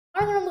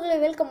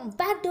Welcome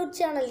back to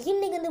channel.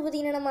 இன்னைக்கு வந்து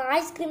பார்த்தீங்கன்னா நம்ம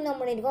ஐஸ்கிரீம் தான்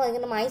பண்ணியிருக்கோம்.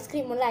 அதுக்கு நம்ம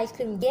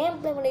ஐஸ்கிரீம் கேம்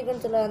ப்ளே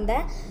பண்ணியிருக்கோம்னு சொல்ல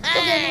வந்தேன்.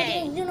 ஓகே,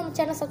 இன்னும் நம்ம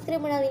சேனல்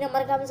சப்ஸ்கிரைப் பண்ணாதீங்கன்னா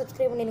மறக்காமல்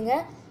சப்ஸ்கிரைப் பண்ணிடுங்க.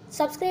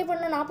 சப்ஸ்கிரைப்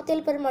பண்ண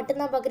 47 பேர்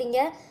மட்டும்தான் பார்க்குறீங்க.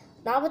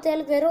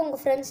 47 பேரும்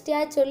உங்கள்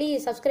ஃப்ரெண்ட்ஸ்டையாக சொல்லி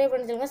சப்ஸ்கிரைப்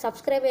பண்ண சொல்லுங்கள்.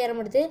 சப்ஸ்கிரைப் ஏற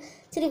மாட்டுது.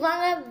 சரி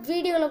வாங்க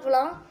வீடியோவில்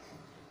போகலாம்.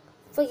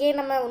 ஓகே,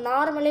 நம்ம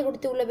நார்மலே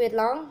கொடுத்து உள்ளே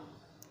போயிடலாம்.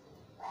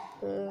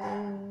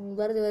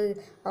 வருது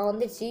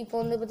வந்துடுச்சு. இப்போ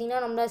வந்து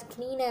பார்த்திங்கன்னா நம்மள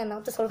ஸ்க்ரீனை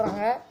நகர்த்த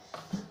சொல்கிறாங்க.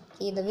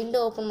 இந்த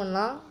விண்டோ ஓப்பன்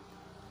பண்ணலாம்.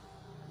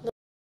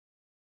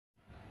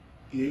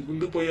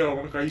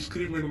 அவனுக்கு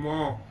ஐஸ்கிரீம் வேணுமா?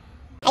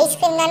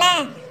 ஐஸ்கிரீம் தானே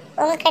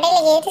உங்க கடையில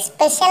எது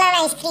ஸ்பெஷலான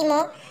ஐஸ்கிரீமோ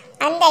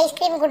அந்த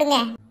ஐஸ்கிரீம் கொடுங்க.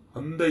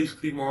 அந்த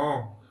ஐஸ்கிரீமா?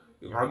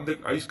 அந்த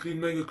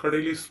ஐஸ்கிரீம் தான் எங்க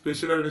கடையில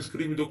ஸ்பெஷலான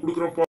ஐஸ்கிரீம். இதை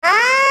கொடுக்குறோம்.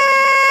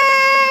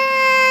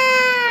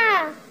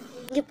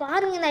 இங்கே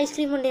பாருங்க, இந்த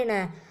ஐஸ்கிரீம் வந்து என்ன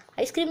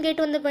ஐஸ்கிரீம்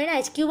கேட்டு வந்த பையனை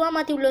ஐஸ் கியூபாக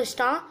மாற்றி உள்ள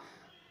வச்சிட்டான்.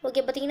 ஓகே,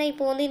 பார்த்தீங்கன்னா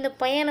இப்போ வந்து இந்த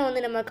பையனை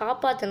வந்து நம்ம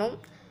காப்பாற்றணும்.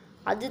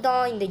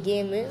 அதுதான் இந்த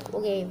கேமு.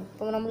 ஓகே,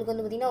 இப்போ நம்மளுக்கு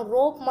வந்து பார்த்திங்கன்னா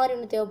ரோப் மாதிரி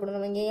ஒன்று தேவைப்படும்.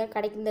 நம்ம இங்கே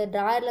கிடைக்கும் இந்த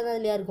ட்ராயரில் தான்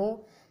இதுலையா இருக்கும்.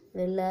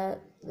 இதுலேயும்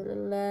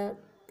இல்லை,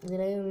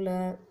 இதுலேயும்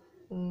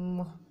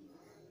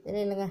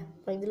இல்லைங்க.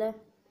 அப்புறம்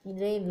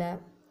இதுலேயும் இல்லை.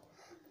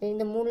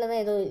 இந்த மூணில்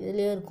தான் ஏதோ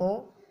இதுலேயும் இருக்கும்.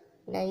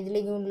 நான்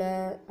இதுலேயும் இல்லை.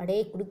 அடே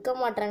கொடுக்க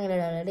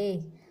மாட்டாங்களேடா. அடே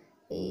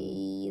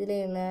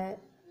இதுலேயும் இல்லை.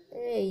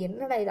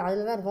 என்னடா இது?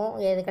 அதில் தான் இருக்கும்.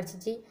 இதை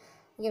கிடச்சிச்சு.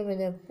 இங்கே நம்ம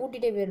இதை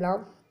பூட்டிகிட்டே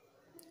போயிடலாம்.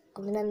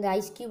 அப்படின்னா இந்த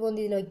ஐஸ் கியூப்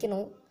வந்து இதில்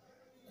வைக்கணும்.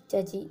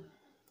 வச்சாச்சு.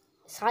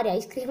 சாரி,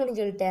 ஐஸ்கிரீம்னு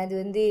சொல்லிட்டேன். அது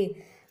வந்து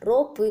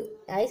ரோப்பு.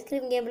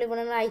 ஐஸ்கிரீம் கேம் ப்ளே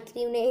பண்ணோம்னா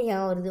ஐஸ்கிரீம்னே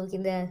ஞாபகம் வருது. ஓகே,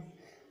 இந்த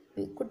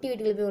குட்டி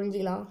வீட்டுக்குள்ள போய்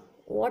ஒழிஞ்சிக்கலாம்.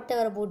 ஓட்டை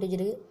வேறு போட்டு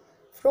வச்சுருக்கு.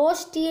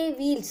 ஃப்ரோஸ்டி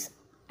வீல்ஸ்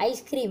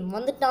ஐஸ்கிரீம்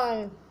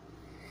வந்துட்டான்.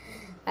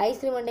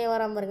 ஐஸ்கிரீம் வண்டே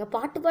வராமல் பாருங்க.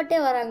 பாட்டே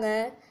வராங்க.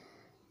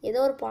 ஏதோ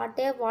ஒரு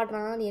பாட்டே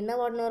பாடுறான். அது என்ன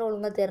பாட்டுன்னு வர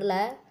ஒழுங்காக தெரில.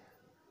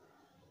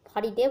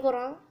 பாடிட்டே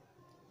போகிறான்.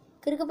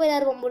 கிறுக்க போய்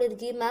யார் பொம்பளை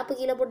இருக்குது. மேப்பு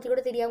கீழே போட்டு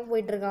கூட தெரியாமல்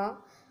போயிட்டுருக்கான்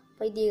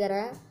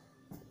பைத்தியக்காரன்.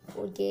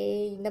 ஓகே,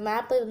 இந்த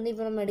மேப்பை வந்து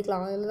இப்போ நம்ம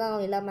எடுக்கலாம். இதில் தான்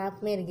எல்லா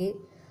மேப்புமே இருக்குது.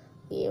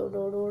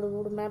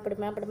 ஓடு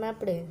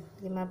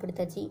மேப்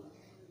எடுத்தாச்சு.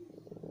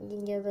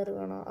 இங்கே தான்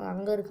இருக்கானா?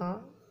 அங்கே இருக்கான்.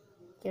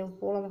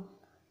 போகலாமா?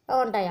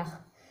 வந்துட்டாயா?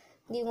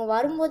 இவங்க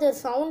வரும்போது ஒரு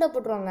சவுண்டை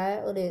போட்டுருவாங்க.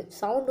 ஒரு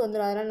சவுண்டு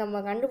வந்துடும். அதனால்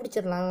நம்ம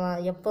கண்டுபிடிச்சிடலாம்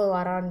எப்போ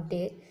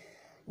வரான்ட்டு.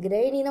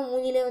 கிரைனினா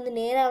மூஞ்சிலே வந்து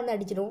நேராக வந்து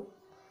அடிச்சிடும்.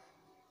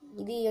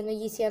 இது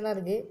கொஞ்சம் ஈஸியாக தான்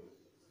இருக்குது.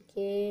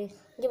 ஓகே,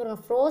 இங்கே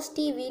பாருங்கள்,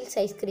 ஃப்ரோஸ்டி வீல்ஸ்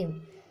ஐஸ்கிரீம்.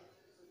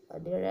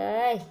 அப்படியே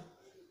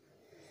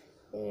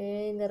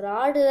இந்த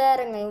ராடு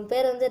வேறங்க. இவன்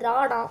பேர் வந்து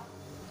ராடாம்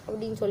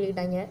அப்படின்னு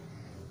சொல்லிக்கிட்டாங்க.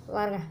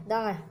 வாருங்க,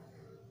 இதாங்க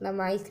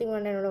நம்ம ஐஸ்கிரீம்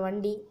வண்டி.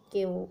 வண்டி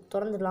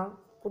திறந்துடலாம்.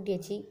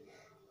 பூட்டியாச்சு.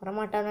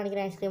 வரமாட்டான்னு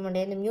நினைக்கிறேன் ஐஸ்கிரீம்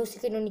வண்டி. இந்த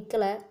மியூசிக் இன்னும்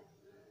நிற்கலை.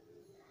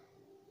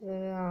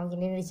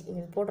 நின்றுச்சு.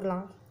 இது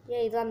போட்டுடலாம்.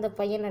 இதுதான் அந்த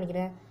பையன்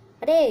நினைக்கிறேன்.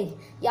 அடே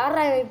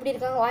யாரா இப்படி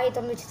இருக்காங்க? வாயை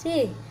திறந்து வச்சுட்டு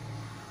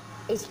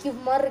ஐஸ்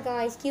கியூப் மாதிரி இருக்கான்.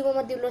 ஐஸ் கியூபை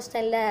மாற்றி உள்ள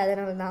வச்சிட்டேன் இல்லை,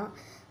 அதனால தான்.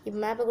 இப்போ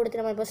மேப்பை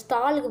கொடுத்து நம்ம இப்போ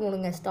ஸ்டாலுக்கு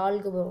போகணுங்க.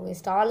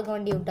 ஸ்டாலுக்கு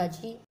வண்டி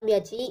விட்டாச்சு.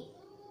 கிளம்பியாச்சு.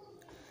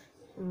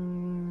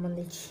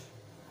 வந்துச்சு.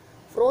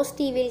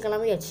 ஃப்ரோஸ்டி வீல்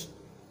கிளம்பியாச்சு.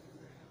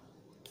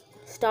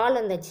 ஸ்டால்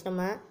வந்தாச்சு.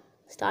 நம்ம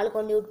ஸ்டாலுக்கு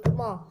வண்டி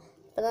விட்டுருமா?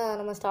 இப்போ தான்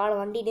நம்ம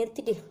வண்டி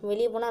நிறுத்திட்டு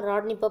வெளியே போனால்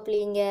ராடு நிப்பாப்பில்.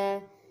 இங்கே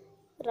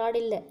ராடு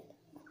இல்லை,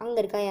 அங்கே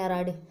இருக்கான் என்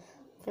ராடு.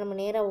 இப்போ நம்ம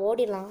நேராக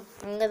ஓடிடலாம்.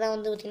 அங்கே தான்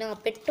வந்து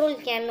பார்த்திங்கன்னா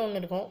பெட்ரோல் கேன்னு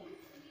ஒன்று இருக்கும்.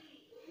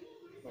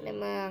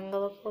 நம்ம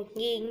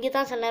அங்கே இங்கே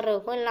தான் சில நேரம்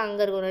இருக்கும், இல்லை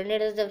அங்கே இருக்கும். 2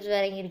 இடத்துல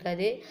வேற எங்கே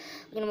இருக்காது.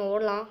 இங்கே நம்ம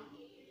ஓடலாம்.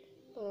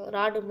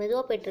 ராடு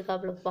மெதுவாக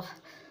போய்ட்டுருக்காப்புலப்பா.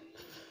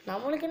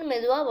 நம்மளுக்குன்னு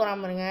மெதுவாக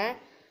போகாமல் இருங்க.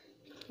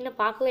 இன்னும்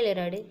பார்க்கவே இல்லை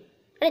ராடு.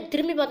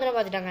 திரும்பி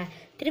பார்த்துட்டாங்க.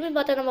 திரும்பி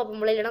பார்த்தா நம்ம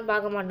பொம்பளை இல்லைன்னா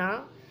பார்க்க மாட்டான்.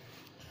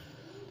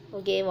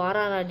 ஓகே,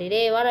 வாரா ராடு.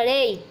 வாடா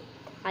டேய்.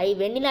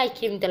 வெண்ணிலா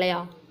ஐஸ்கிரீம் தலையா?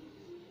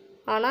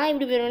 ஆனால்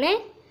இப்படி போயிடுவேனே.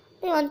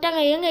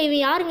 வந்துட்டாங்க.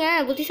 இவன் யாருங்க?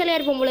 புத்திசாலியாக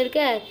இருப்போம் போல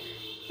இருக்க.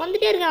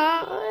 வந்துட்டே இருக்கான்.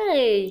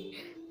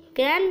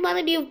 கிராண்ட்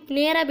பார்த்துட்டு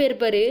நேராக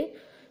போயிருப்பார்.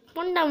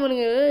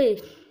 பொண்டாமனுங்க.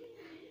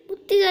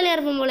 புத்திசாலியாக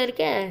இருப்போம் போல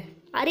இருக்க.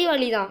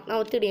 அறிவாளி தான், நான்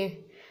ஒத்துக்கிட்டேன்.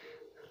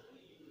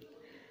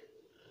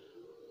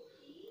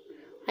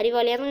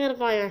 அறிவாளியாக தாங்க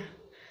இருப்பாங்க.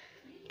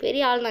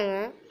 பெரிய ஆள் தாங்க.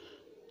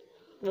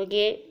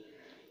 ஓகே,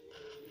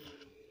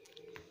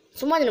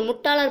 சும்மா அதில்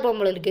முட்டாளாக இருப்பான்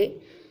போல இருக்குது.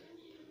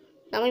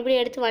 நம்ம இப்படி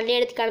வண்டியை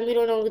எடுத்து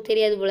கிளம்பிடுவோன்னு நமக்கு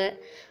தெரியாது போல்.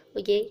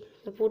 ஓகே,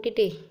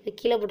 பூட்டிட்டு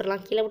கீழே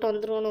போட்டுடலாம். கீழே போட்டு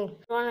வந்துடுவானு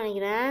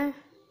நினைக்கிறேன்.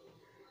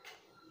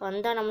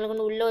 வந்தால் நம்மளுக்கு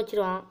வந்து உள்ளே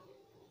வச்சுருவான்.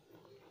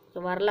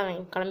 வரலாம்,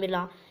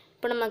 கிளம்பிடலாம்.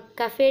 இப்போ நம்ம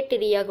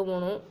கஃபேட்டேரியாவுக்கு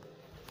போகணும்.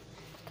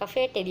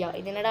 கஃபேட்டேரியா,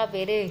 இது என்னடா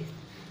பேர்?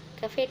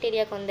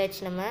 கஃபேட்டேரியாவுக்கு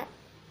வந்தாச்சு நம்ம.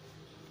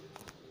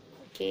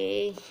 ஓகே,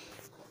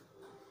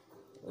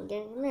 இங்கே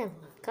என்ன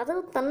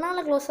கதவு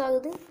தன்னால் க்ளோஸ்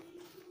ஆகுது?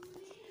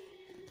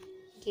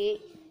 ஓகே,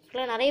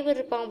 இல்லை நிறைய பேர்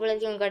இருப்பாங்க போல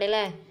இருக்கு உங்கள்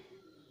கடையில்.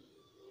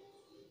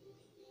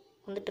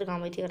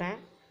 வந்துட்டுருக்கான்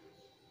பைத்தியக்காரன்.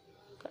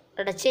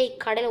 அடச்சே,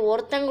 கடையில்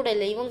ஒருத்தங்க கூட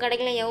இல்லை. இவன்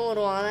கடைக்கெல்லாம் எவன்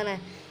வருவான்? அதானே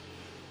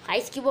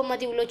ஐஸ் கியூப்பை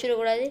மாற்றி உள்ளே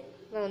வச்சிடக்கூடாது.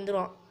 இவன்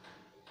வந்துடுவான்.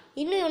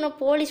 இன்னும் இவனை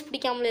போலீஸ்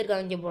பிடிக்காமலே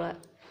இருக்காங்க இங்கே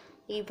போல்.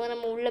 இப்போ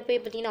நம்ம உள்ளே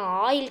போய் பார்த்திங்கன்னா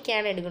ஆயில்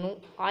கேன் எடுக்கணும்.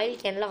 ஆயில்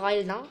கேனில்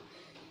ஆயில் தான்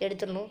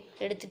எடுத்துடணும்.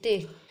 எடுத்துகிட்டு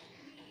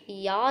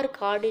யார்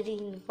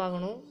கார்டுன்னு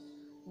பார்க்கணும்.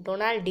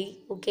 டொனால்டி.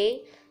 ஓகே,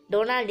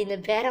 டொனால்டு இந்த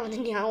பேரை வந்து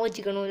ஞாபகம்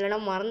வச்சுக்கணும், இல்லைனா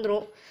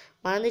மறந்துடும்.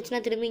 மறந்துச்சுன்னா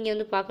திரும்பி இங்கே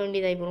வந்து பார்க்க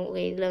வேண்டியதாகி போகும்.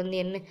 ஓகே, இதில் வந்து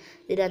என்ன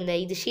இது அந்த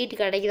இது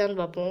ஷீட்டு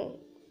கிடைக்குதான்னு பார்ப்போம்.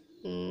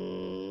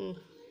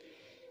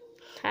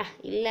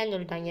 இல்லைன்னு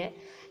சொல்லிட்டாங்க.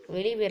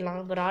 வெளியே போயிடலாம்.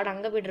 இப்போ ராடு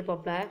அங்கே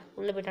போய்ட்டுருப்பாப்ல,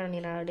 உள்ளே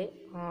போயிட்டான் ராடு.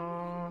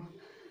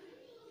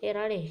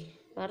 ராடே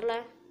வரல,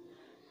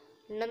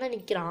 இன்னும் தான்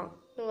நிற்கிறான்.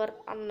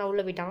 அண்ணா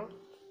உள்ளே போயிட்டான்.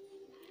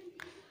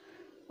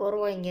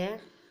 வருவான் இங்கே.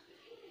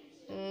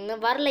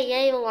 இன்னும் வரல.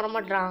 ஏன் இவன்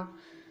வரமாட்டான்?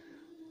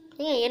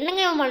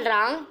 என்னங்க இவன்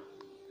பண்ணுறான்?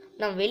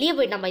 நான் வெளியே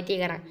போயிட்டான்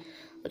பைத்தியக்காரன்.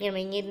 ஓகே,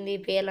 நம்ம இங்கேருந்து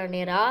போயிடலாம்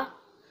நேராக.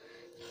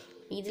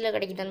 இதில்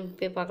கிடைக்குதான்னு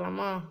போய்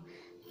பார்க்கலாமா?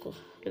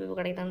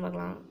 கிடைக்குதான்னு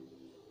பார்க்கலாம்.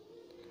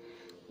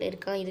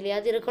 இருக்கான்,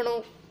 இதுலையாவது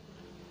இருக்கணும்.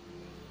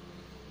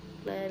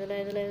 இதில்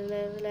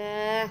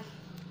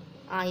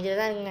இதில்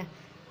தான் இருக்குங்க.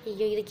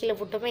 ஐயோ, இது கீழே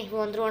போட்டோமே.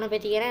 இவன் வந்துடுவானே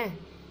பேத்திக்கிறேன்.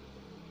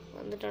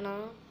 வந்துட்டானா?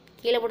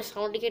 கீழே போட்டு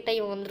சவுண்டு கேட்டால்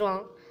இவன்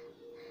வந்துடுவான்.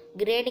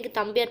 கிரேனுக்கு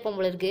தம்பியாக இருப்பான்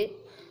போல இருக்குது.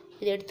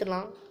 இதை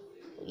எடுத்துடலாம்.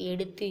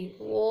 எடுத்து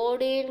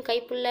ஓடுன்னு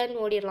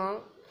கைப்பிள்ளைன்னு ஓடிடலாம்.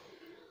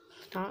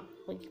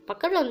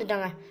 பக்கத்தில்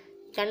வந்துட்டாங்க.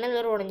 ஜன்னல்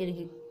வேறு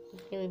உடஞ்சிருக்கு.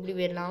 இப்படி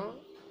போயிடலாம்.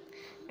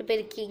 இப்படி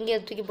போய் இங்கே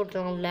தூக்கி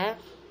போட்டுருவாங்க. உள்ள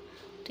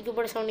தூக்கி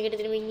போட்ட சவுண்டு கேட்டு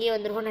திரும்பி இங்கேயே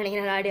வந்துடுவோன்னு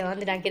நினைக்கிறேன். ஆடியா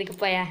வந்துட்டான்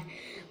இருக்குப்பாயா.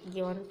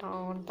 இங்கே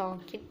வந்துட்டான்.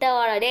 கிட்ட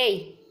வாடா டேய்.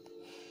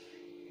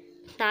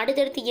 நான்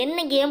அடுத்தடுத்து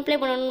என்ன கேம் ப்ளே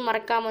பண்ணணும்னு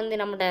மறக்காமல் வந்து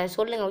நம்மகிட்ட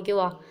சொல்லுங்கள்,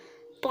 ஓகேவா?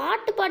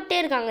 பாட்டே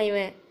இருக்காங்க.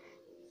 இவன்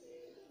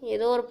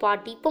ஏதோ ஒரு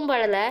பாட்டு இப்போ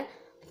பாடலை,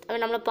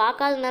 அவன் நம்மளை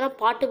பார்க்காதனால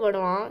பாட்டு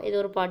பாடுவான். ஏதோ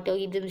ஒரு பாட்டு.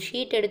 இது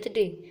ஷீட்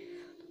எடுத்துகிட்டு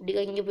இப்படி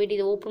இங்கே போயிட்டு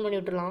இதை ஓப்பன் பண்ணி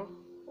விட்டுடலாம்.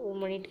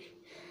 ஓப்பன்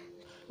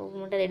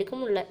பண்ணிட்டு அதை எடுக்க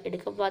முடியல.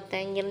 எடுக்க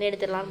பார்த்தேன், இங்கேருந்து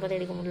எடுத்துடலான்னு பார்த்தா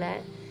எடுக்க முடியல.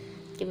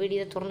 இங்கே போய்ட்டு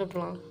இதை திறந்து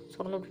விட்டுலாம்.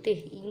 திறந்து விட்டுட்டு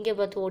இங்கே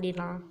பார்த்து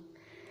ஓடிடலாம்.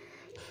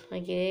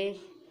 ஓகே,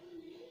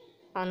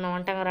 நான்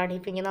வந்துட்டாங்க ராடி.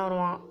 இப்போ இங்கே தான்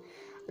வருவான்.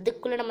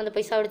 அதுக்குள்ளே நம்ம அந்த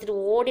பைசாவை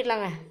எடுத்துகிட்டு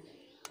ஓடிடலாங்க.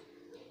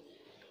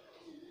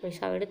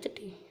 பைசாவை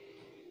எடுத்துகிட்டு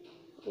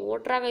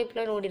ஓட்டுறாங்க.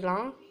 இப்போலாம்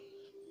ஓடிடலாம்.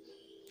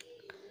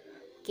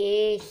 ஓகே,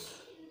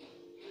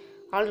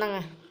 அவ்வளோதாங்க,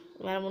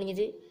 வேலை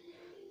முடிஞ்சுது.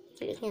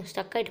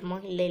 ஸ்டக் ஆகிட்டோமா?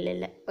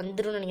 இல்லை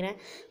வந்துடும் நினைக்கிறேன்.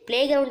 ப்ளே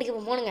கிரவுண்டுக்கு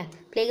இப்போ போகணுங்க.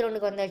 ப்ளே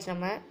கிரவுண்டுக்கு வந்தாச்சு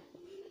நம்ம.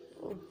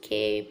 ஓகே,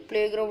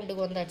 ப்ளே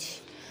கிரவுண்டுக்கு வந்தாச்சு.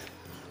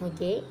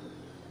 ஓகே,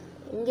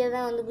 இங்கே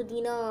தான் வந்து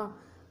பார்த்திங்கன்னா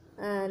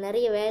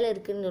நிறைய வேலை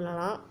இருக்குதுன்னு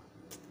சொல்லலாம்.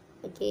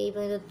 ஓகே,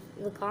 இப்போ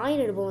இந்த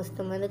காயின் எடுப்போம் ஃபஸ்ட்.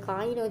 நம்ம இந்த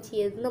காயினை வச்சு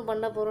என்ன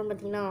பண்ண போகிறோம்னு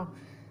பார்த்தீங்கன்னா,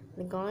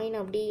 இந்த காயினை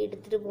அப்படியே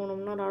எடுத்துகிட்டு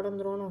போனோம்னா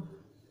நடந்துடணும்.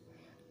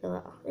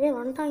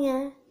 வந்துட்டாங்க.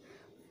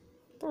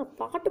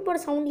 பாட்டு பாட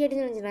சவுண்ட்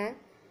கேட்டுன்னு நினச்சினேன்.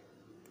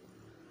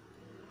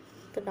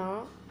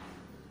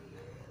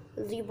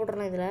 தூக்கி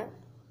போட்டுறலாம். இதில்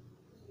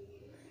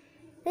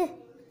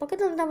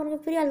பக்கத்தில் வந்துட்டா பாருங்க.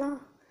 பிரியாலாம்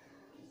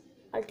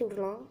அழுத்தி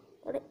விட்டுலாம்.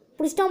 அப்படியே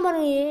பிடிச்சிட்டான்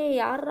பாருங்க.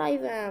 யாரா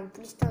இவன்?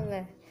 பிடிச்சிட்டாங்க.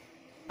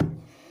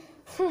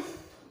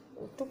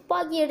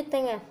 துப்பாக்கி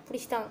எடுத்தேங்க,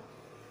 பிடிச்சிட்டாங்க.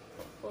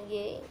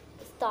 ஓகே,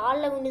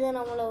 ஸ்டாலில் கொண்டு தான்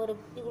நம்மளை ஒரு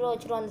இதுக்குள்ளே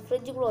வச்சுருவான். அந்த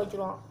ஃப்ரிட்ஜுக்குள்ளே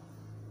வச்சுருவான்.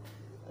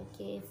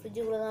 ஓகே,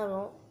 ஃப்ரிட்ஜுக்குள்ளே தான்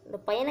இருக்கும். இந்த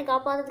பையனை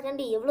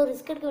காப்பாற்றுறதுக்காண்டி எவ்வளோ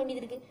ரிஸ்க் எடுக்க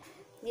வேண்டியது இருக்குது.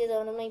 இங்கே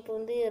நம்ம இப்போ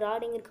வந்து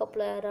ராடிங்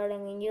இருக்காப்புல.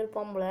 ராடிங் எங்கேயோ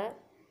இருப்பாம்புல.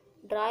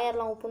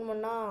 ட்ராயர்லாம் ஓப்பன்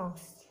பண்ணால்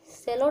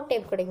செலோ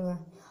டேப் கிடைக்குங்க.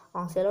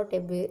 செலோ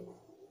டேப்பு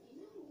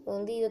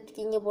வந்து இதை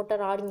இங்கே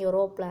போட்டால் ராடிங்க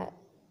ரோப்பில்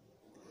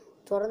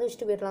திறந்து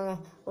வச்சுட்டு போயிடலாங்க.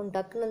 ஒன்று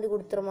டக்குன்னு வந்து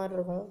கொடுத்துற மாதிரி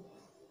இருக்கும்.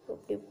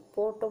 இப்படி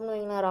போட்டோம்னு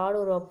வைங்களேன், ராடு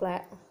வருவாப்பில்.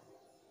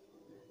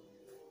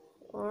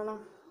 ஆனா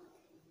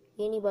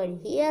எனிபாடி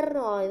ஹியர்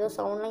ஏதோ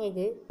சவுண்ட்லாம்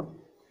கேட்குது.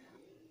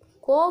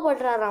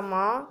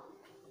 கோவப்படுறாராம்மா.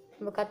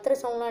 நம்ம கத்துற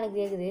சவுண்ட்லாம்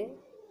எனக்கு கேட்குது.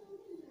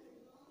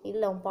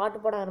 இல்லை, அவன் பாட்டு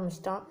பாட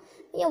ஆரம்பிச்சிட்டான்.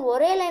 ஏன்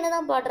ஒரே லைனை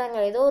தான் பாடுறாங்க.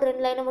 ஏதோ ஒரு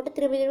 2 லைனை மட்டும்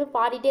திரும்பி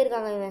பாடிட்டே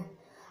இருக்காங்க. இவன்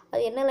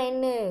அது என்ன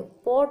லைன்னு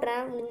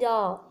போடுறேன்.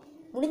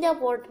 முடிஞ்சா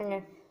போடுறேங்க.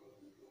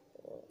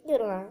 இங்கே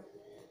வருங்க.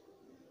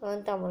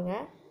 வந்துட்டான் பாருங்க.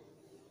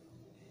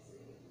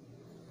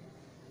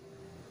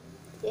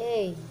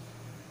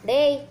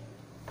 டேய்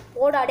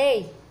போடா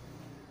டேய்.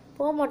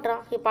 போக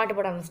மாட்டான். பாட்டு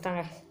பாட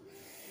ஆரம்பிச்சிட்டாங்க.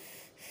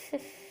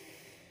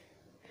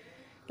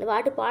 இல்லை,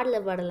 பாட்டு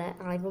பாடலை.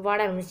 இப்போ பாட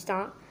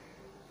ஆரம்பிச்சிட்டான்.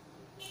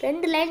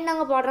 2 லைன்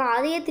தாங்க பாடுறான்.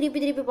 அதையே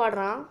திருப்பி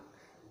பாடுறான்.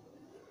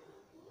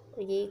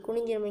 ஓகே,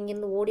 குனிஞ்சு நம்ம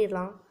இங்கேருந்து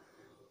ஓடிடலாம்.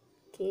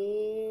 ஓகே,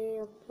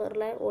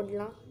 வரல,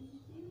 ஓடிடலாம்.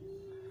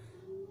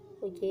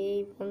 ஓகே,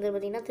 இப்போ வந்து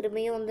பார்த்திங்கன்னா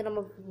திரும்பியும் வந்து நம்ம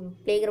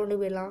ப்ளே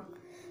கிரவுண்டுக்கு போயிடலாம்.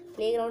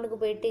 ப்ளே கிரவுண்டுக்கு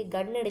போயிட்டு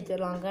கன்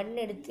எடுத்துடலாம். கன்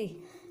எடுத்து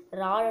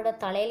ராடோட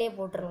தலையிலே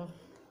போட்டுடலாம்.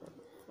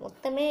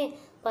 மொத்தமே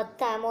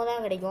 10 ஆமோ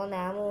தான் கிடைக்கும். அந்த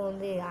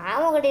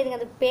ஆமோ கிடையாதுங்க,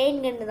 அது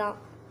பெயின் கன்று தான்.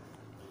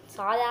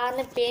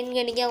 சாதாரண பெயின்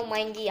கன்னுக்கே அவன்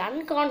மயங்கி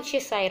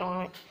அன்கான்ஷியஸ் ஆயிரும்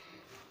அவன்.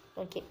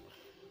 ஓகே,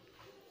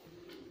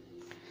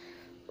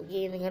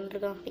 இந்த கன்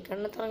இருக்கான். நீ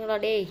கண்ணை தரங்களா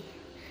டேய்.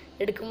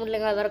 எடுக்க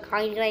முடியலங்க. அது வேறு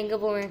காய்க்கலாம். எங்கே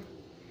போவேன்?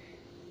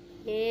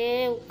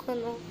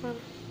 உட்காந்து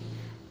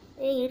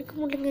எடுக்க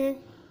முடியலங்க.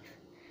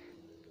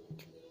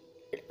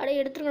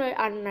 எடுத்துருங்க.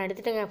 நான்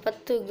எடுத்துட்டேங்க.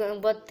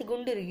 10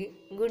 குண்டு இருக்குது.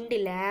 குண்டு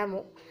இல்லை,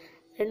 ஆமோ.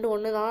 2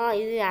 ஒன்று தான்.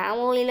 இது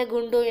ஆமோவும் இல்லை,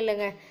 குண்டும்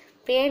இல்லைங்க,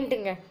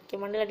 பெயிண்ட்டுங்க. ஓகே,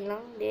 மண்டல்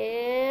அடிக்கலாம்.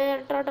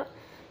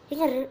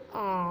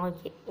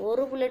 ஓகே,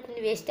 ஒரு புல்லட்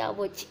வந்து வேஸ்ட்டாக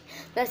போச்சு.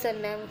 ப்ளஸ்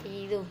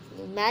இது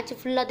மேட்ச்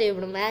ஃபுல்லாக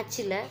தேவைப்படும்.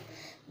 மேட்ச்சில்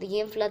இந்த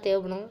கேம் ஃபுல்லாக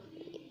தேவைப்படும்.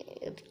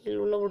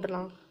 உள்ளே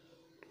விட்டுடலாம்.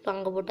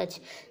 அங்கே போட்டாச்சு.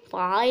 இப்போ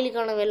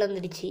ஆயிலுக்கான வேலை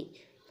வந்துடுச்சு.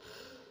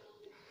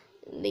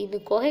 இது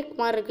குகை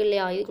மாதிரி இருக்கு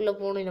இல்லையா, இதுக்குள்ளே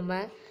போகணும் நம்ம.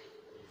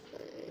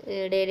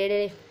 டே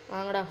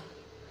வாங்கடா.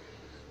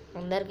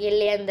 அந்த இருக்கு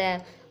இல்லையா, இந்த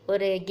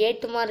ஒரு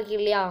கேட்டு மாதிரி இருக்கு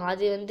இல்லையா,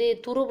 அது வந்து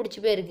துரு பிடிச்சி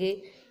போயிருக்கு.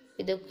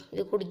 இது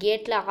கூட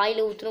கேட்டில்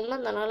ஆயில் ஊற்றுனோம்னா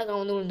அந்த நாள்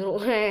கவுந்து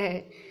விழுந்துடும்.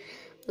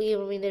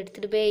 இதை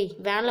எடுத்துகிட்டு போய்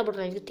வேனில்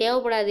போட்டுடலாம். இதுக்கு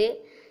தேவைப்படாது,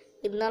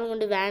 இருந்தாலும்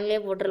கொண்டு வேன்லேயே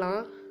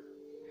போட்டுடலாம்.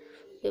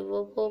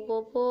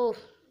 போ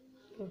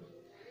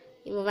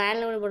இப்போ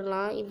வேனில் கொண்டு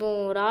போடலாம். இப்போ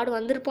ராடு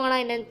வந்திருப்பானா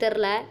என்னன்னு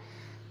தெரில.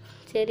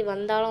 சரி,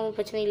 வந்தாலும்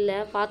பிரச்சனை இல்லை,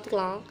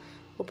 பார்த்துக்கலாம்.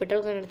 இப்போ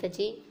பெட்ரோல் கேன்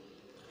எடுத்தாச்சு.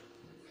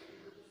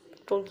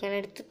 பெட்ரோல் கேன்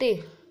எடுத்துகிட்டு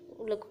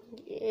உள்ள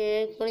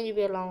குனிஞ்சு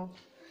போயிடலாம்.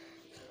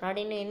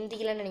 ராடு இன்னும்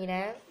எந்திக்கலான்னு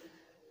நினைக்கிறேன்.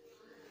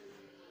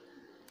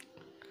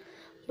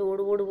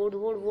 ஓடு ஓடு ஓடு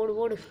ஓடு ஓடு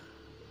ஓடு.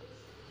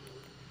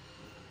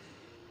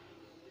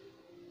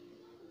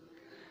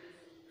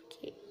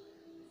 ஓகே,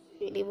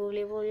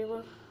 வெளியே போ.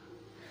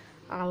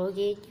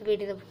 ஓகே, இங்கே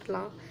போயிட்டு இதை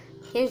போட்டுடலாம்.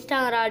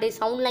 எந்திரிச்சிட்டாங்க ராடு.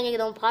 சவுண்ட்லாம்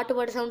கேட்குது,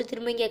 பாட்டு சவுண்டு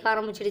திரும்ப கேட்க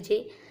ஆரம்பிச்சிடுச்சு.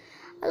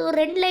 அது ஒரு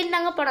 2 லைன்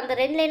தாங்க படம். அந்த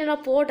 2 லைன்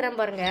நான் போடுறேன்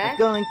பாருங்க.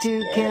 Going to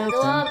kill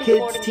some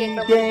kids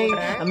today.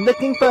 I'm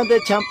looking for the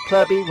chump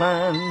clubby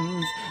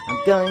ones. I'm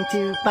going to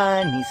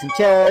find me some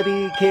chubby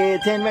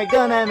kids and we're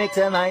gonna make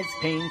some ice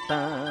cream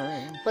fun.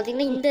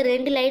 பார்த்தீங்கன்னா இந்த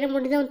 2 லைனை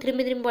மட்டும் தான்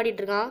திரும்பி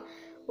பாடிட்டு இருக்கான்.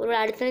 ஒரு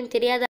அடுத்த லைன்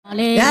தெரியாத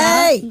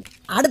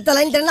அடுத்த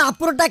லைன் தெரியல,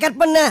 அப்புறட்டா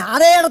கட் பண்ணு,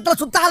 அதே இடத்துல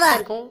சுத்தாத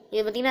இருக்கும்.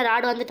 இது பார்த்தீங்கன்னா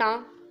ராடு வந்துட்டான்.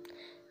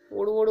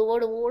 ஓடு ஓடு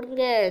ஓடு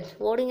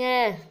ஓடுங்க,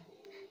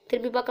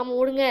 திரும்பி பார்க்காம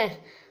ஓடுங்க.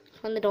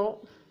 வந்துட்டோம்.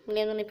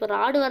 இங்கே இப்போ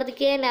ராடு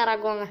வர்றதுக்கே நேரம்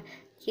ஆக்குவாங்க.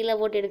 கீழே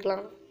போட்டு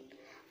எடுக்கலாம்.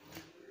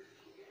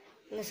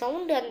 இந்த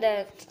சவுண்டு அந்த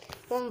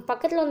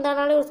பக்கத்தில்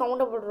வந்தாலே ஒரு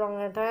சவுண்டை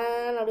போட்டுருவாங்க.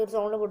 டேன் அப்படி ஒரு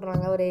சவுண்டை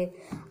போட்டுருவாங்க.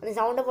 அந்த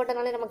சவுண்டை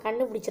போட்டனாலே நம்ம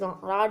கண்டுபிடிச்சிடும்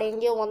ராடு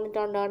எங்கேயோ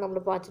வந்துட்டான்டா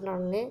நம்மளை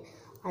பார்த்துட்டான்னு.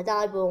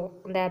 அதான் இப்போ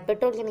அந்த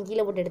பெட்ரோல் கேனை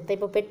கீழே போட்டு எடுத்தேன்.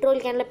 இப்போ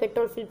பெட்ரோல் கேனில்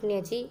பெட்ரோல் ஃபில்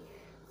பண்ணியாச்சு.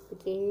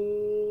 ஓகே,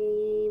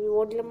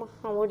 ஓடிடலாமா?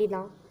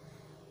 ஓடிடலாம்.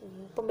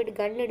 இப்போ போய்ட்டு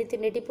கன்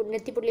எடுத்து நெத்தி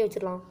பொட்டிலே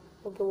வச்சிடலாம்.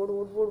 ஓகே, ஓடு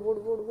ஓடு ஓடு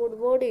ஓடு ஓடு ஓடு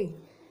ஓடு.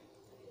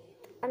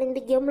 ஆனால் இந்த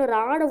கேமில்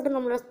ராடை விட்டு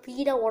நம்மளால்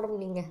ஸ்பீடாக ஓட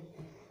முடியுங்க.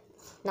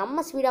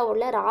 நம்ம ஸ்பீடாக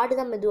ஓடல, ராடு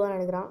தான் மெதுவாக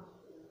நினைக்கிறான்.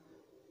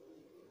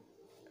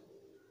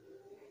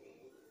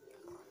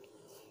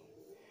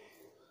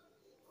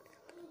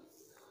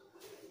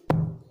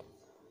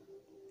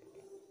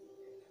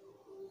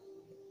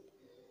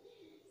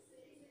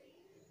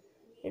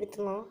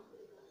 எடுத்துடலாம்.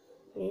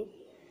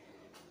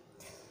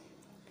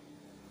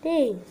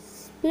 டேய்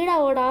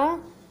ஸ்பீடாக ஓடா,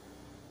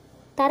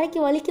 தரைக்கு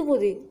வலிக்க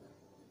போகுது.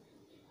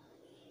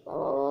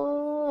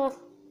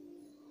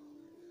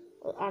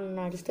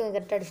 அடிச்சிட்டோம்,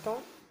 கரெக்டாக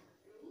அடிச்சிட்டோம்.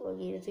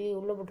 ஓகே, இது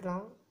உள்ளே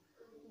போட்டுடலாம்.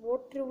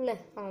 உள்ள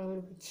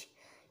போச்சு.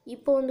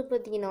 இப்போ வந்து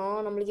பார்த்திங்கன்னா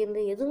நம்மளுக்கு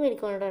வந்து எதுவுமே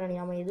இருக்க வேண்டாம்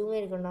நினைக்காம, எதுவுமே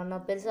இருக்க வேண்டாம்.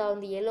 நான் பெருசாக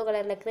வந்து எல்லோ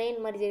கலரில் க்ரெயின்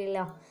மாதிரி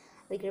தெரியல,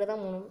 அதுக்கிட்ட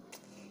தான் போகணும்.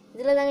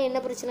 இதில் தாங்க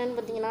என்ன பிரச்சனைன்னு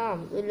பார்த்தீங்கன்னா,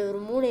 இதில்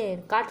ஒரு 3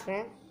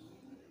 காட்டுறேன்.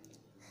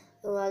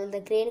 அது இந்த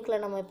க்ரெயினுக்குள்ளே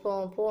நம்ம இப்போ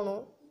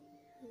போகணும்.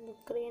 இந்த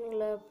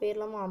க்ரெயினுக்குள்ளே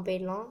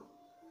போயிடலாம்.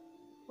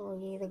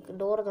 ஓகே, இதுக்கு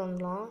டோரை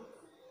திறந்துடலாம்.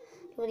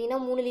 பார்த்திங்கன்னா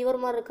 3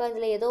 லிவர் மாதிரி இருக்கா.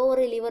 இதில் ஏதோ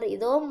ஒரு லிவர்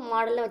ஏதோ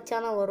மாடலில் வச்சா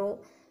தான் வரும்.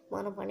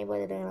 மரம் பண்ணி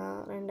பார்த்துட்டேங்களா.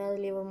 2வது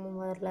லிவர்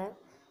வரல,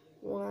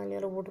 3வது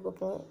லிவரை போட்டு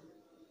பார்ப்போம்.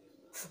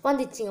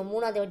 வந்துச்சுங்க,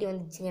 3வது வாட்டி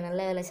வந்துச்சுங்க. நல்ல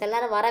வேலை. சில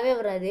நேரம் வரவே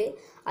வராது.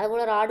 அது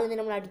கூட ராடு வந்து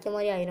நம்மளை அடித்த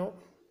மாதிரி ஆயிரும்.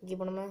 ஓகே,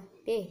 இப்போ நம்ம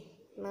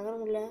நகர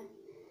முடியல.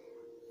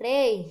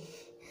 டேய்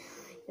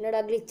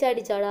என்னடா கிளிச்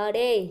அடிச்சாடா.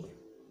 டேய்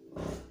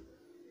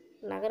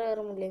நகர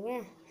வர முடியலைங்க,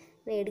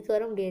 எடுக்க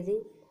வர முடியாது.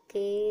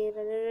 ஓகே,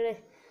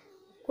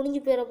 குனிஞ்சு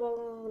போயிடப்பா.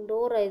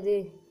 டோரா இது,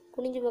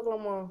 குனிஞ்சு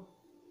பார்க்கலாமா?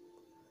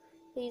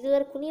 இது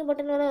வேறு குனிய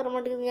பட்டன் வேறு வர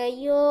மாட்டேங்குதுங்க.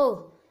 ஐயோ,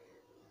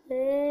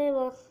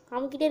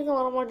 அமுக்கிட்டே இருக்க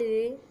வர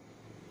மாட்டேது.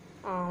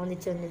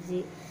 வந்துச்சு.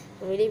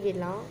 வெளியே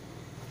போயிடலாம்.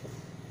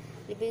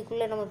 இப்போ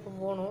இதுக்குள்ளே நம்ம இப்போ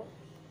போகணும்.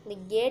 இந்த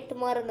கேட்டு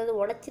மாதிரி இருந்தது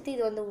உடச்சிட்டு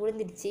இது வந்து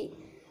விழுந்துடுச்சு.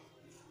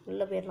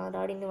 உள்ளே போயிடலாம்.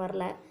 ராடு இன்னும்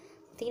வரல.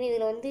 பார்த்திங்கன்னா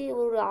இதில் வந்து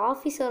ஒரு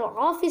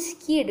ஆஃபீஸ்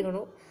கீ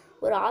எடுக்கணும்.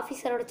 ஒரு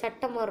ஆஃபீஸரோட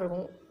சட்டை மாதிரி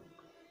இருக்கும்.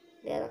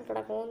 இதே தான்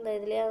கிடக்கும். இந்த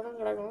இதுலேயே தான்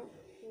கிடக்கும்.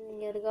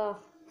 இங்கே இருக்கா?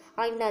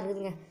 இன்னும்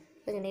இருக்குதுங்க.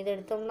 இதை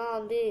எடுத்தோம்னா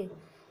வந்து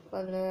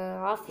அந்த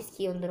ஆஃபீஸ்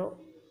கீ வந்துடும்.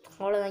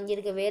 அவ்வளோதான். அங்கே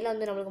இருக்க வேலை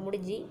வந்து நம்மளுக்கு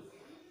முடிஞ்சு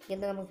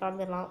இங்கேருந்து நம்ம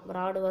கிளம்பிடலாம்.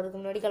 ராடு வரதுக்கு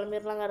முன்னாடி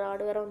கிளம்பிடலாங்க.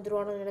 ராடு வேறு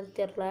வந்துடுவான்னு எனக்கு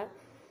தெரில.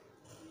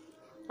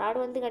 ராடு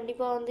வந்து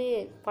கண்டிப்பாக வந்து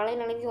பழைய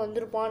நிலைமைக்கு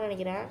வந்திருப்பான்னு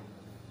நினைக்கிறேன்.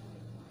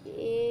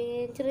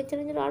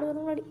 சரி ராடு வர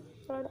முன்னாடி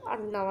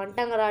நான்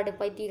வந்துட்டாங்க. ராடு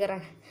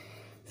பைத்தியக்காரன்.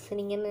 சரி,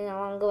 நீங்கள் என்ன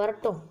அவன் அங்கே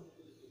வரட்டும்.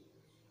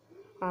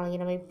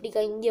 நம்ம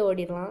இப்படிக்கா இங்கே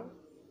ஓடிடலாம்.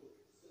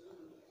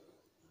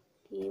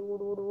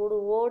 ஓடு ஓடு ஓடு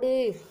ஓடு.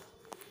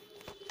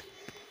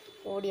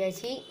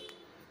 ஓடியாச்சு.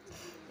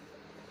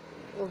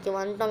 ஓகே,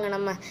 வந்துட்டோங்க.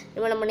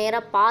 நம்ம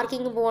நேராக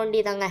பார்க்கிங்கு போக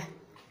வேண்டியதாங்க.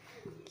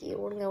 ஓகே,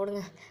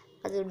 ஓடுங்க.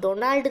 அது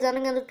டொனால்டு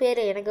தானுங்க அது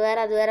பேர். எனக்கு வேறு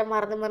அது வேறு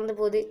மறந்து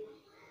போகுது.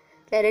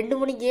 இல்லை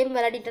 2-3 கேம்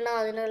விளையாடிட்டேன்னா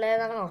அதனால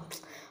தாங்க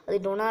அது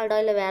டொனால்டா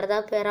இல்லை வேறு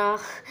ஏதாவது பேரா,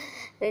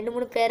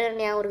 2-3 பேர்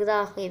ஞாபகம் இருக்குதா.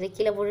 இதை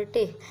கீழே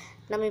போட்டுட்டு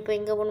நம்ம இப்போ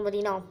எங்கே போகணும்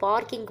பார்த்தீங்கன்னா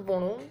பார்க்கிங்க்கு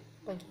போகணும்.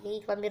 ஓகே,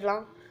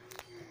 வந்துடலாம்.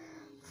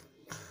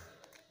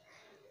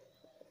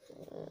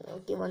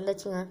 ஓகே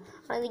வந்தாச்சுங்க.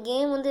 ஆனால் இந்த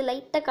கேம் வந்து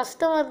லைட்டாக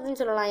கஷ்டமாக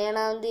இருக்குதுன்னு சொல்லலாம்.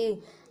 ஏன்னா வந்து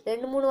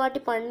 2-3 வாட்டி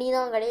பண்ணி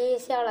தான்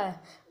கடைசியால்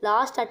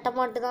லாஸ்ட்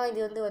அட்டமாட்டு தான் இது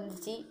வந்து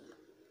வந்துச்சு.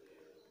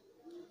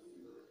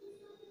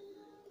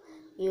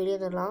 வெளியே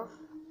தரலாம்.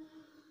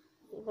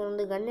 இப்போ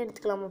வந்து கன்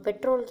எடுத்துக்கலாமா?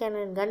 பெட்ரோல்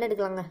கேன் கன்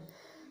எடுக்கலாங்க.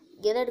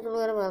 எதை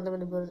எடுக்கணும் வேறு மறந்து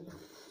பண்ணி போகுது.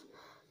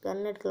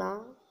 கன்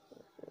எடுக்கலாம்.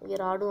 இங்கே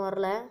ராடும்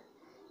வரல.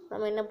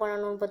 நம்ம என்ன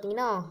பண்ணணும்னு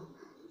பார்த்தீங்கன்னா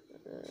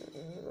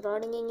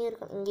ராடிங்க இங்கே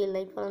இருக்கும். இங்கே இல்லை.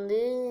 இப்போ வந்து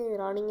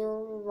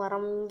ராடிங்கும்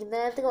இந்த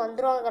நேரத்துக்கு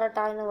வந்துடுவாங்க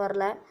கரெக்டாக. இன்னும்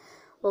வரல.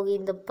 ஓகே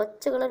இந்த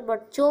பச்சை கலர்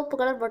சிவப்பு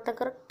கலர் பட்டன்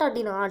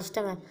கரெக்டாக நான்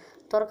அடிச்சிட்டேங்க.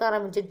 திறக்க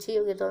ஆரம்பிச்சிருச்சு.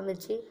 ஓகே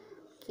திறந்துச்சு.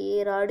 ஓகே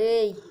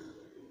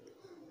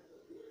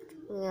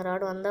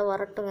ராடு வந்தால்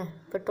வரட்டுங்க.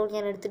 பெட்ரோல்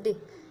கேன் எடுத்துகிட்டு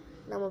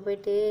நம்ம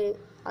போய்ட்டு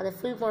அதை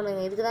ஃபில்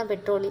பண்ணுங்க. இதுக்கு தான்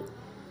பெட்ரோலு.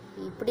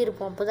 இப்படி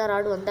இருப்போம். அப்போ தான்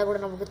ராடு வந்தால் கூட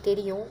நமக்கு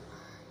தெரியும்.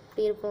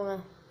 இப்படி இருப்போங்க.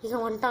 இங்கே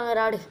வந்துட்டாங்க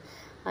ராடு.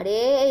 அடே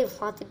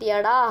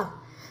பார்த்துட்டியாடா.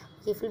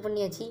 ஓகே ஃபில்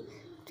பண்ணியாச்சு.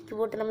 தூக்கி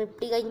போட்டு நம்ம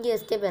இப்படி இங்கே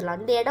எஸ்கேப் ஆயிடலாம்.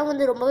 அந்த இடம்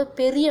வந்து ரொம்பவே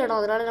பெரிய இடம்.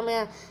 அதனால் நம்ம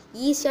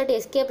ஈஸியாகிட்டு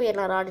எஸ்கேப்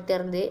ஆயிடலாம்.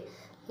 ராடுகிட்டேருந்து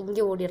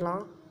இங்கே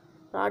ஓடிடலாம்.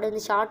 ராடு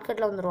வந்து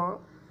ஷார்ட்கட்டில் வந்துடுவான்.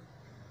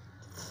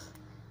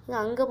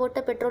 அங்கே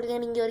போட்ட பெட்ரோல்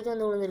கேன் இங்கே வரைக்கும்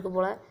வந்து விழுந்துருக்கு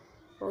போல்.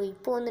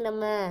 இப்போ வந்து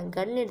நம்ம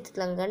கன்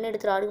எடுத்துக்கலாம். கன்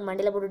எடுத்து ராடுக்கு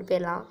மண்டையில் போட்டுட்டு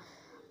போயிடலாம்.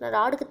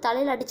 ராடுக்கு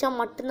தலையில் அடித்தா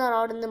மட்டும்தான்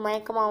ராடு வந்து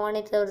மயக்கமாவானே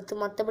தவிர்த்து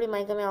மற்றபடி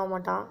மயக்கமே ஆக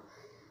மாட்டான்.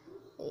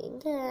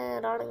 எங்கே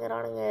ராடுங்க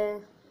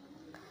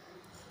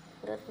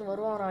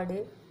வருவான். ராடு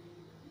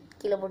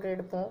கீழே போட்டு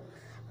எடுப்போம்.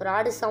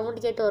 ராடு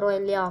சவுண்டு கேட்டு வருவான்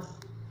இல்லையா?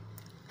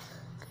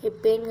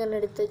 பெயின் கன்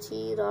எடுத்துச்சு.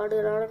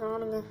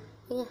 ராடுங்க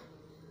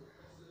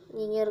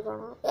இங்கே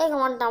இருக்கானா?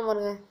 வந்துட்டான்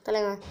பாருங்க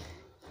தலைவன்.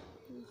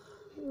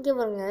 இங்கே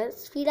பாருங்க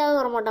ஸ்பீடாகவே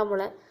வரமாட்டான்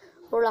போல்.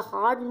 அவ்வளோ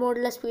ஹார்ட்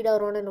மோடில் ஸ்பீடாக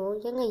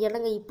வருவானு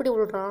இறங்க இப்படி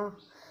விழுறான்.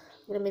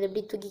 நம்ம இதை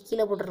எப்படி தூக்கி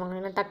கீழே போட்டுடுறாங்க.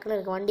 ஏன்னா டக்குன்னு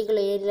இருக்குது.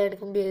 வண்டிக்குள்ளே ஏரியில்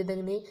எடுக்க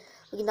முடியாதுங்கன்னு.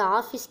 ஓகே இந்த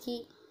ஆஃபீஸ் கீ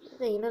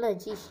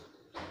என்னடாச்சு?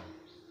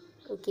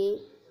 ஓகே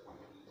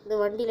இந்த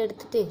வண்டியில்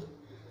எடுத்துகிட்டு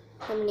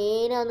நம்ம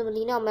நேராக வந்து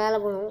பார்த்திங்கன்னா மேலே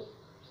போகணும்.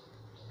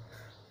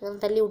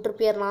 தள்ளி விட்டுரு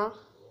போயிடலாம்.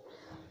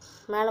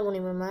 மேலே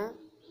போகணும். நம்ம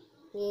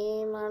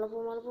மேலே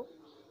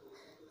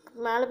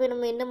மேலே போய்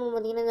நம்ம என்ன பண்ணணும்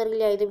பார்த்திங்கன்னா இந்த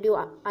இல்லையா இது இப்படி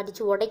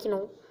அடித்து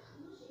உடைக்கணும்.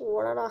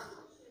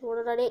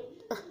 ஓடடாடே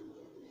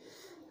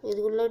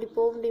இதுக்குள்ளே இப்படி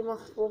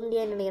போக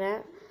முடியாதுன்னு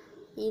நினைக்கிறேன்.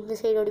 இந்த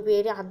சைடு அப்படி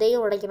போயிடு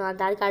அதையும் உடைக்கணும்.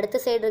 அதுக்கு அடுத்த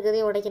சைடு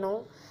இருக்கிறதையும்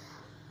உடைக்கணும்.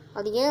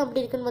 அது ஏன் அப்படி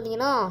இருக்குதுன்னு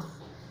பார்த்தீங்கன்னா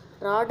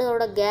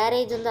ராடோட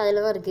கேரேஜ் வந்து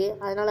அதில் தான் இருக்குது.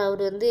 அதனால்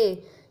அவர் வந்து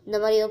இந்த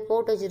மாதிரி ஏதோ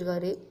போட்டு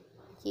வச்சுருக்காரு.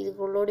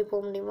 இதுக்குள்ளோடி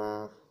போக முடியுமா?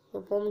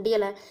 போக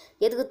முடியலை.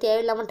 எதுக்கும்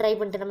தேவையில்லாமல் ட்ரை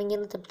பண்ணிட்டு நம்ம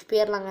இங்கேருந்து தப்பிச்சு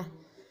போயிடலாங்க.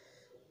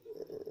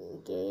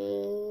 ஓகே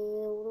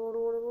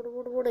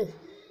ஓடு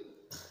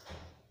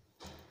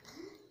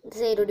இந்த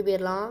சைடு ஓடி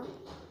போயிடலாம்.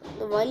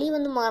 இந்த வழி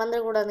வந்து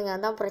மறந்துடக்கூடாதுங்க.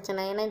 அதுதான்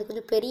பிரச்சனை. ஏன்னா இது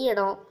கொஞ்சம் பெரிய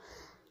இடம்.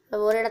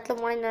 ஒரு இடத்துல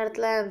போன இந்த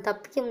இடத்துல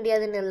தப்பிக்க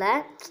முடியாதுன்னு இல்லை.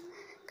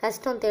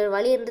 கஷ்டம்.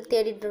 வழி இருந்து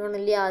தேடிட்டு இருக்கணும்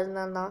இல்லையா?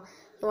 அதனால தான்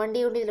வண்டி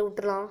இதில்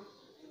விட்டுடலாம்.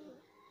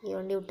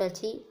 வண்டி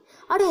விட்டாச்சு.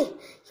 அடே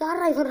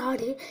யாரா இவன்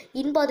ராடு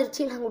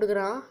அதிர்ச்சியெல்லாம்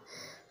கொடுக்குறான்.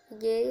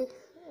 இங்கே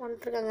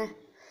வந்துட்டுருக்காங்க.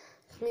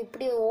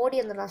 இப்படி ஓடி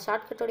வந்துடலாம்.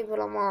 ஷார்ட்கட் ஓடி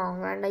போகலாமா?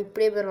 வேண்டாம்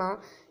இப்படியே போயிடலாம்.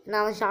 ஏன்னா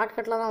அவன்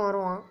ஷார்ட்கட்டில் தான்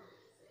வருவான்.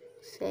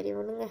 சரி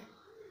ஒன்றுங்க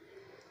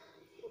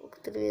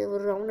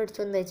ஒரு ரவுண்ட்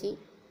அடித்து வந்தாச்சு.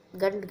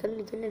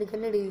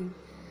 கண்ணெடு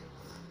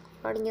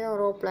அப்படிங்க தான்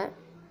ரோப்பில்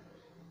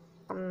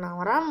நான்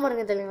வராமல்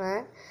பாருங்க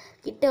தலைவன்.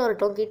 கிட்டே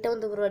வரட்டும். கிட்டே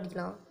வந்து ஒரு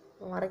அடிக்கலாம்.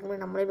 வரக்குமே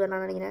நம்மளே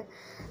போயிடலாம்னு நினைக்கிறேன்.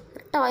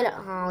 கரெக்டாக வாயில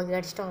ஓகே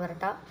அடிச்சிட்டோம்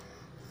கரெக்டாக.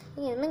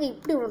 நீங்கள் என்னங்க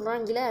இப்படி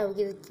விடுறான் கீழே?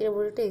 ஓகே இது கீழே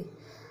போட்டுட்டு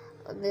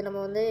வந்து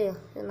நம்ம வந்து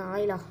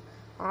ஆயிலா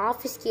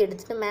ஆஃபீஸ்க்கு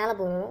எடுத்துகிட்டு மேலே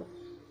போவோம்.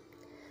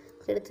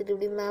 எடுத்துகிட்டு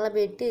இப்படி மேலே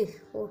போயிட்டு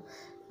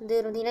இது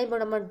இருந்தீங்கன்னா இப்போ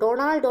நம்ம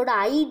டொனால்டோட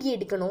ஐடி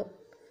எடுக்கணும்.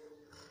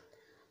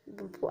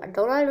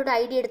 டொனால்டோட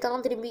ஐடி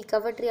எடுத்தாலும் திரும்பி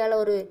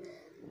கஃபெட்ரியாவில்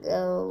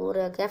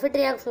ஒரு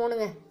கஃபெட்ரியாவுக்கு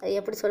போகணுங்க. அது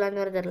எப்படி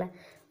சொல்லான்னு வர தெரில.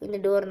 இந்த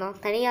டோர் தான்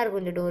தனியாக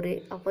இருக்கும். இந்த டோரு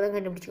அப்போ தான்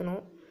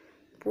கண்டுபிடிச்சிக்கணும்.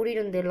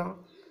 பூட்டிகிட்டு வந்துடலாம்.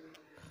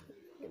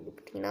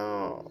 பார்த்திங்கன்னா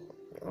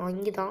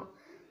இங்கே தான்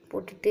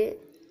போட்டுட்டு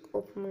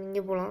ஓப்பன்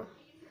இங்கே போகலாம்.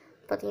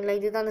 பார்த்தீங்களா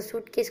இதுதான் அந்த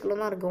சூட் கேஸ்குள்ளே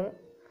தான் இருக்கும்.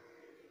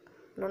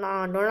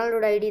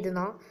 டொனால்டோட ஐடி இது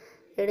தான்.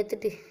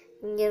 எடுத்துகிட்டு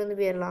இங்கேருந்து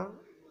போயிடலாம்.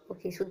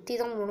 ஓகே சுற்றி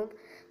தான் போகணும்.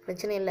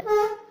 பிரச்சனை இல்லை.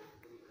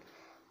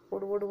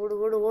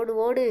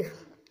 ஓடு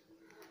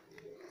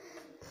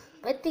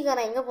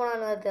பைத்தியக்காரன் எங்கே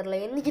போனான்னு தெரில.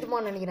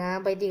 எந்திரிச்சிருப்பான்னு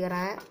நினைக்கிறேன்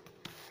பைத்தியக்காரன்.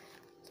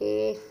 ஓகே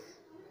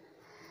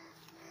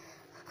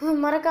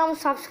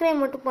மறக்காமல்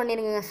சப்ஸ்கிரைப் மட்டும்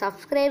பண்ணிடுங்க.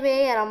 சப்ஸ்கிரைபே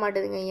ஏற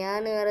மாட்டேதுங்க.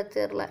 ஏன்னு வேறு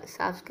தெரில.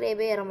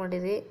 சப்ஸ்கிரைபே ஏற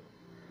மாட்டேது.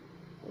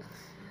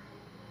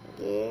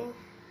 ஓகே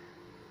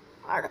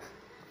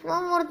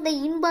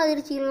ஒருத்தன்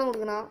அதிர்ச்சிகள்லாம்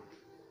கொடுக்குறான்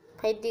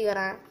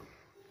பைத்தியக்காரன்.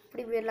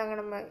 இப்படி போயிடலாங்க.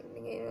 நம்ம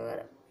நீங்கள்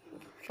வேறு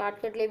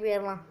ஷார்ட்கட்லேயே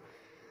போயிடலாம்.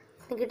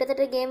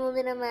 கிட்டத்தட்ட கேம்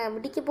வந்து நம்ம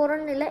முடிக்க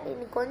போகிறோன்னு இல்லை.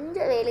 இன்னும்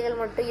கொஞ்சம்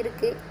வேலைகள் மட்டும்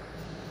இருக்குது.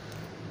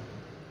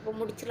 இப்போ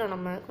முடிச்சிடலாம்.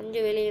 நம்ம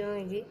கொஞ்சம் வேலைகள்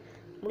தான் இருக்குது.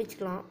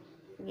 முடிச்சிடலாம்.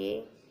 ஓகே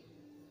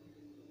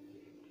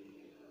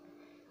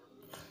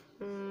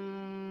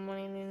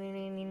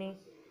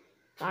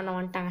நான்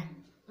வந்துட்டாங்க.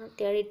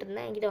 தேடிட்டு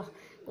இருந்தேன். என்கிட்ட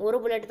ஒரு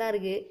புல்லட் தான்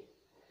இருக்குது.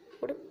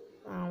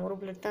 ஒரு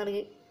புல்லட் தான்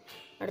இருக்குது.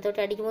 அடுத்த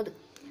வாட்டி அடிக்கும் போது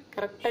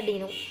கரெக்டாக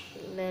அடிக்கணும்.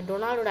 இந்த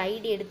டொனால்டோட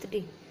ஐடி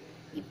எடுத்துகிட்டு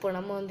இப்போ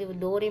நம்ம வந்து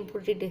டோரையும்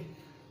போட்டுட்டு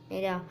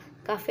நேரா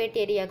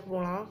கஃபேட்டேரியாவுக்கு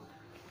போகலாம்.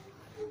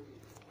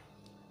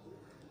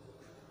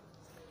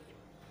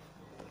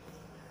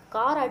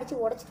 காரை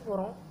அடித்து உடச்சிட்டு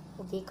போகிறோம்.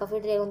 ஓகே,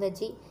 கஃபேட்டேரியா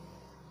வந்தாச்சு.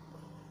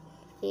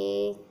 ஓகே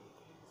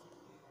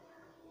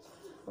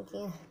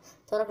ஓகேங்க,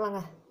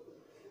 திறக்கலாங்க.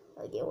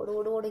 ஓகே,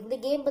 ஓடு. இந்த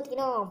கேம்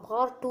பார்த்தீங்கன்னா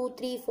பார்ட் 2,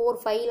 3, 4,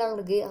 5லாம்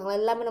இருக்குது. அதெல்லாம்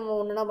எல்லாமே நம்ம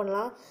ஒன்றுனா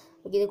பண்ணலாம்.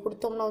 ஓகே, இதை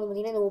கொடுத்தோம்னா வந்து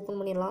பார்த்திங்கன்னா இதை ஓப்பன்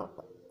பண்ணிடலாம்.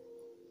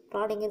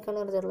 ப்ராட் எங்கே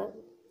இருக்கான்னு தெரில.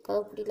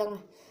 கதவை பூட்டிடலாங்க.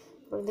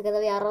 அப்புறம் இந்த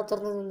கதவை யாராவது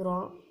திறந்து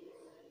வந்துடுவான்.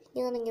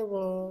 இங்கே தானே இங்கே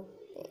போகணும்.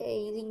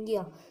 இது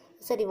இங்கேயா?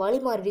 சரி, வழி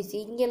மாறிடுச்சு.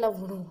 இங்கெல்லாம்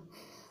போகணும்.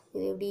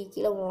 இது எப்படி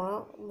கீழே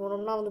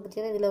போனோம்னா வந்து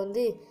பார்த்திங்கன்னா இதில்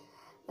வந்து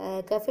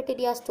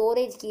கஃபேட்டேரியா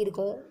ஸ்டோரேஜ் கீ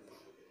இருக்கும்.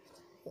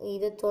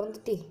 இதை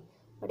திறந்துட்டு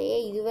அப்படியே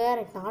இது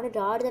வேறு நானும்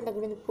ராடு தான்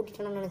டக்குனு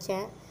பூட்டிட்டேன்னு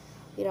நினச்சேன்.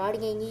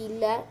 ராடிங்க எங்கேயும்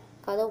இல்லை.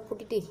 கதவை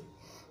பூட்டிட்டு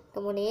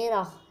நம்ம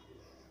நேராக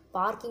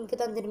பார்க்கிங்க்கு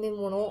தான் திரும்பி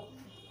போகணும்.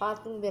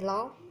 பார்க்கிங்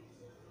போயிடலாம்.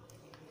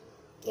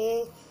 ஓகே,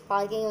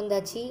 பார்க்கிங்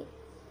வந்தாச்சு.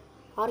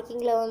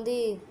 பார்க்கிங்கில் வந்து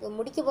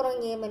முடிக்க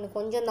போகிறோம் கேம், எனக்கு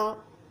கொஞ்சம் தான்.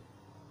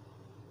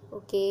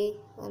 ஓகே,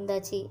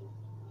 வந்தாச்சு.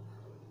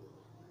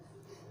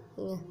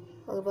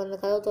 அதுக்கு அந்த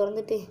கதவை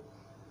திறந்துட்டு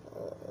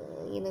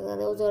இந்த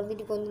கதவை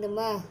திறந்துட்டு கொஞ்சம்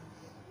நம்ம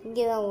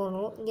இங்கே தான்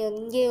போகணும்.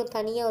 இங்கே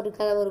தனியாக ஒரு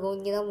கதவு இருக்கும்,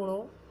 இங்கே தான்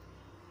போகணும்.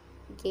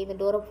 ஓகே, இந்த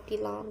டோரை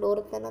பூட்டிடலாம்.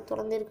 டோரை தான்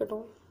திறந்து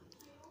இருக்கட்டும்.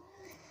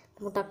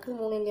 நம்ம டக்குன்னு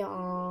போகணும் இல்லையா?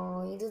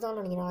 இதுதான்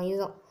நினைக்கிறேன்,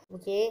 இதுதான்.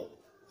 ஓகே,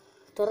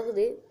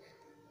 திறக்குது.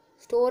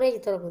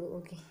 ஸ்டோரேஜ் திறக்குது.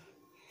 ஓகே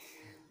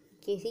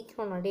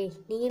சீக்கிரம் டே,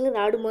 நீங்களும்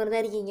ராடு மாதிரி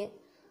தான் இருக்கீங்க.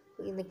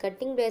 இந்த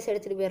கட்டிங் பிளேஸ்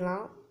எடுத்துகிட்டு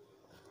போயிடலாம்.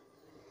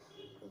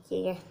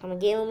 ஓகேங்க, நம்ம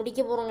கேமை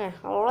முடிக்க போகிறோங்க.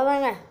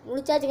 அவ்வளோதாங்க,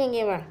 முடிச்சாச்சுங்க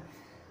கேமை.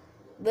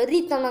 வெறி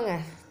தானாங்க.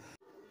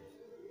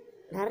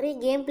 நிறைய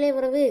கேம் பிளே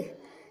பிறகு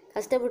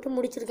கஷ்டப்பட்டு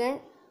முடிச்சிருக்கேன்.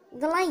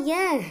 இதெல்லாம்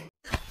ஏன்?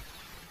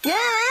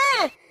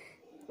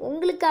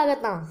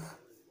 உங்களுக்காகத்தான்.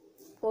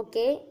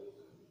 ஓகே,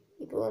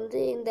 இப்போ வந்து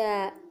இந்த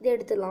இது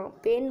எடுத்துடலாம்.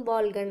 பெயிண்ட்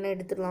பால் கன்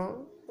எடுத்துடலாம்.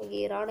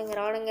 ஓகே,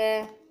 ராடுங்க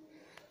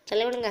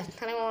தலைவனுங்க.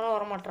 தலைவன்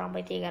வரமாட்டான்,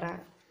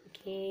 பைத்தியக்காரன்.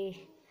 ஓகே,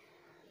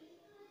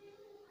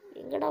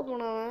 எங்கடா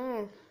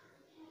போனவன்?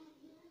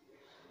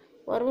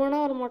 வருவானா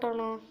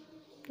வரமாட்டானா?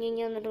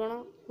 இங்கே வந்துட்டுக்கானா?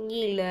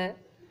 இங்கேயும் இல்லை.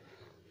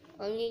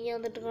 இங்கே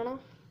வந்துட்டுக்கானா?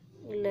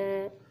 இல்லை.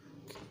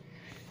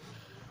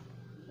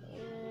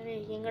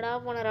 எங்கடா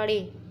போன ராடி?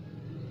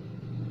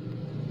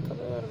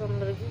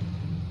 இருக்கு.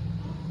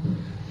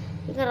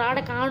 எங்க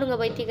ராடை காணுங்க,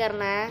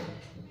 பைத்தியக்காரனை.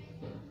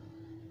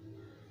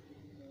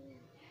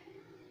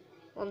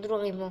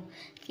 வந்துடுவாங்க. இப்போ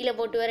கீழே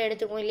போட்டு வேறு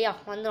எடுத்துருக்கோம் இல்லையா?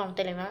 வந்துடும்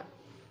தலைவன்.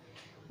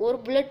 ஒரு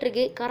புல்லட்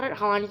இருக்குது.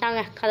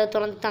 வந்துட்டாங்க. கதை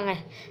திறந்துட்டாங்க.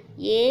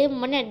 ஏன்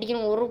பண்ணி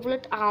அடிக்கணும். ஒரு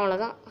புல்லட்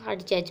அவ்வளோதான்,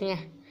 அடிச்சாச்சுங்க.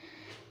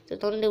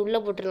 திறந்து உள்ளே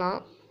போட்டுடலாம்.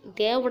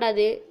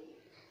 தேவைப்படாது,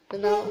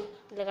 இருந்தாலும்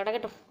இதில்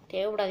கிடக்கட்டும்.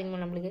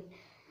 தேவைப்படாதீங்க நம்மளுக்கு.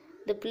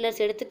 இந்த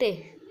பில்லர்ஸ் எடுத்துகிட்டு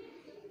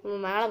நம்ம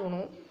மேலே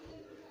போகணும்.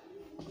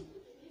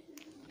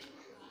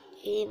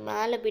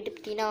 மேலே போய்ட்டு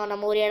பார்த்தீங்கன்னா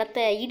நம்ம ஒரு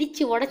இடத்த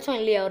இடித்து உடைச்சோம்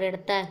இல்லையா? ஒரு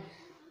இடத்த,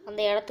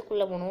 அந்த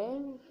இடத்துக்குள்ளே போகணும்.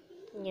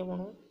 இங்கே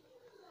போகணும்.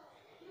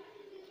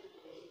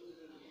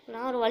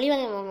 நான் ஒரு வழி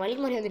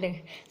மாதிரி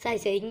வந்துட்டேங்க.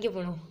 சரி இங்கே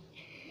போகணும்.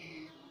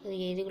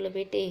 இதுக்குள்ளே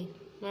போய்ட்டு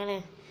மேலே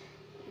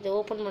இதை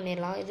ஓப்பன்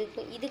பண்ணிடலாம்.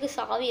 இதுக்கு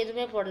சாவி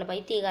எதுவுமே போடல,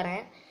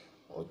 பைத்தியக்காரன்.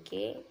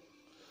 ஓகே,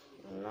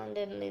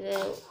 அந்த இதை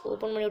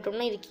ஓப்பன் பண்ணி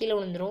விட்டோம்னா இது கீழே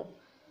விழுந்துடும்.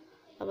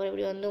 அப்புறம்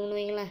இப்படி வந்தோம்னு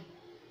வைங்களேன்,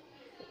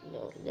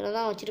 இதில்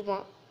தான்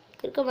வச்சுருப்பான்.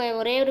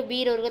 ஒரே ஒரு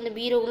பீரோ இருக்குது. அந்த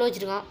பீரோக்குள்ளே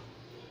வச்சுருக்கான்.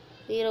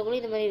 பீரோக்குள்ளே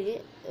இந்த மாதிரி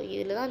இருக்குது.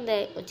 இதில் தான் இந்த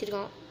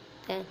வச்சுருக்கான்.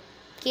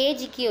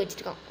 கேஜி கீ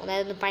வச்சுருக்கான்.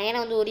 அதாவது இந்த பையனை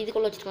வந்து ஒரு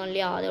இதுக்குள்ளே வச்சுருக்கான்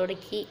இல்லையா? அதோட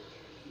கீ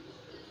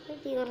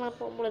வரலாம்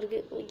போல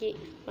இருக்குது. ஓகே,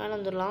 மேலே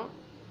வந்துடலாம்.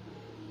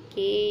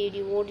 ஓகே,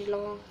 இப்படி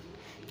ஓடிடலாம்.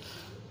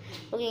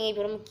 ஓகேங்க,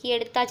 இப்போ நம்ம கீ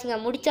எடுத்தாச்சுங்க,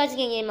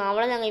 முடிச்சாச்சுங்க கேம்.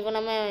 அவ்வளோதாங்க. இப்போ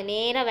நம்ம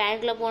நேராக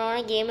வேனுக்குள்ளே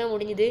போனோன்னா கேமே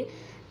முடிஞ்சுது.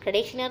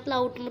 கடைசி நேரத்தில்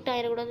அவுட் மட்டும்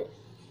ஆயிடக்கூடாது.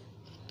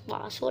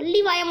 சொல்லி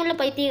வாய முடியல,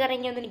 பைத்தியக்காரன்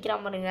இங்கே வந்து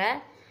நிற்கிறான் பாருங்க.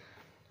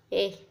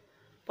 ஏய்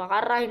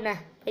பாடுறா, என்ன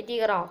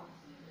பைத்தியக்காரன்?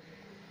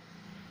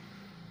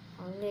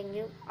 அங்கே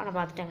எங்கேயும் ஆனால்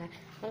பார்த்துட்டாங்க.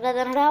 அங்கே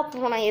தானடா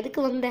போனேன்,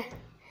 எதுக்கு வந்தேன்?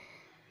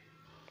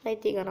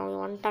 பைத்தியக்காரன் அவங்க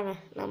வந்துட்டாங்க.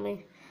 நம்ம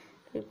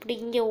இப்படி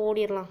இங்கே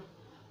ஓடிடலாம்.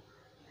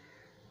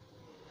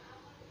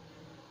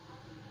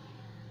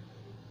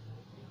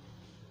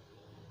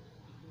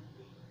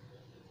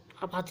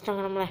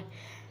 பார்த்துட்டாங்க நம்மளை.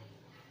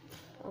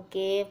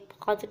 ஓகே,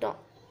 பார்த்துட்டோம்.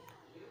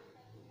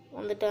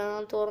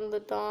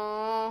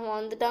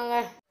 வந்துட்டாங்க.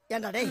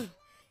 ஏன்டா டேய்,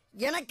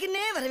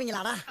 எனக்குன்னே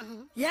வருவீங்களாடா?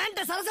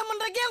 ஏன்ட்ட சரசம்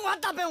பண்றக்கே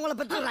வாட்டாப்பே உங்களை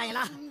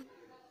பெற்றுறாங்களா?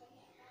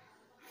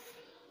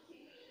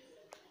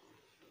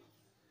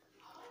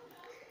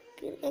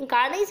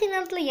 கடைசி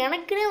நேரத்தில்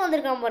எனக்குன்னே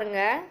வந்திருக்கான்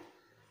பாருங்க.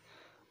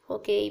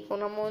 ஓகே, இப்போ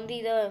நம்ம வந்து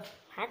இதை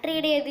மேட்ரு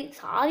கிடையாது.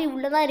 சாவி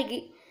உள்ளே தான்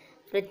இருக்குது,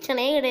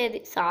 பிரச்சனையே கிடையாது.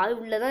 சாவி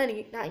உள்ளே தான்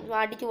இருக்குது. நான் இப்போ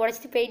அடித்து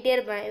உடச்சிட்டு போயிட்டே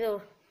இருப்பேன். ஏதோ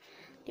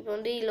இப்போ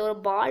வந்து இதில் ஒரு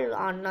பால்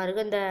ஆடினா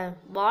இருக்குது. அந்த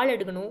பால்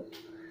எடுக்கணும்,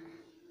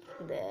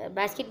 இந்த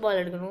பேஸ்கெட்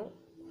பால் எடுக்கணும்.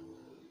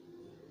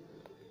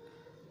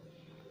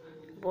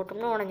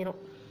 போட்டோம்னா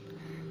உடஞ்சிரும்.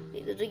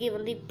 இது தூக்கி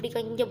வந்து இப்படி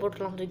இங்கே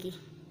போட்டுடலாம். தூக்கி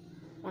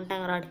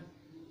வந்துட்டாங்க ராடு.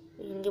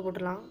 இங்கே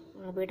போட்டுடலாம்.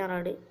 அங்கே போயிட்டான்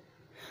ராடு.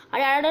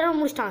 அட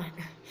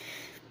முடிச்சிட்டாங்க.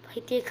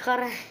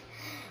 பைத்தியக்காரன்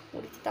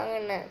முடிச்சுட்டாங்க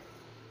என்ன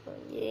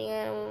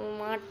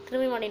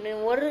மாற்றவே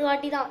மாட்டேன்.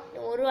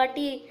 ஒரு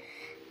வாட்டி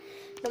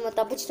நம்ம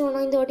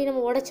தப்பிச்சிட்டோம்னா இந்த வாட்டி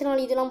நம்ம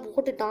உடச்சினாலும் இதெல்லாம்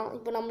போட்டுட்டான்.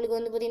 இப்போ நம்மளுக்கு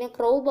வந்து பார்த்திங்கன்னா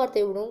க்ரௌ பார்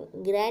தேவைப்படும்.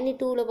 கிரானி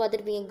 2ல்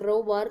பார்த்துருப்பீங்க க்ரௌ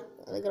பார்.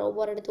 அந்த க்ரௌ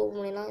பார் எடுத்து ஓப்பன்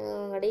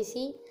பண்ணிடலாம்.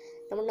 கடைசி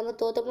நம்ம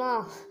தோற்றோம்னா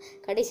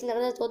கடைசி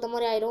நேரத்தில் தோற்ற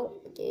மாதிரி ஆயிரும்.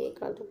 ஓகே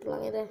கலந்து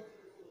விட்டுலாங்க இதை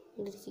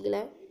முடிச்சிக்கல.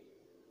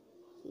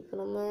 இப்போ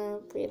நம்ம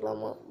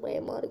போயிடலாமா?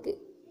 பயமாக இருக்குது.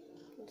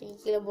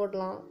 கீழே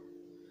போடலாம்.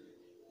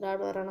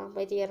 ராடு வரானா?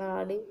 பைத்தியக்காரன்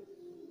ராடு.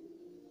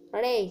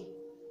 அடே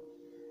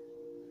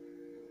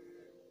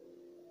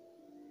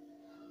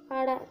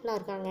ஆடா எல்லாம்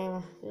இருக்காங்க.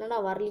 என்னடா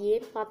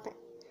வரலையேன்னு பார்த்தேன்.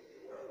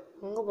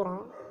 அங்கே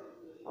போகிறான்.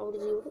 அப்படி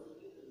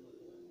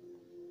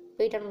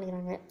போயிட்டான்னு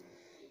நினைக்கிறாங்க.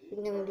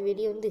 இங்கே அப்படி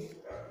வெளியே வந்து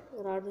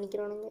ராடு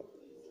நிற்கிறானுங்க.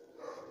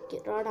 ஓகே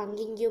ராடு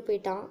அங்கேயோ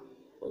போயிட்டான்.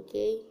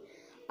 ஓகே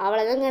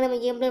அவ்வளோதாங்க நம்ம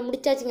கேம் பிளே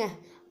முடிச்சாச்சுங்க.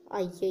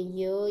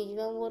 ஐயோ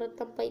இவன்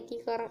ஒருத்தன்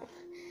பைத்தியக்காரன்.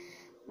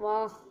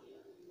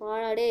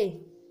 வாடே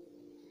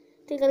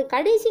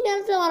கடைசி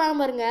நேரத்தில் வராம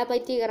பாருங்க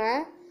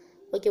பைத்தியக்காரன்.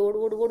 ஓகே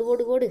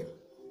ஓடு.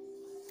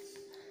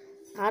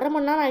 அரை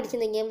மணி நேரம் ஆகிடுச்சு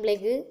இந்த கேம்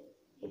பிளேக்கு.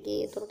 ஓகே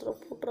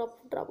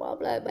பூட்டுறா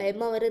பாப்பில்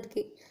பயமாக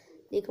வர்றதுக்கு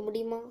ஜெயிக்க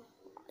முடியுமா?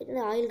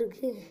 என்ன ஆயில்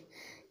இருக்குது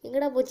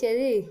எங்கடா போச்சு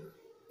அது?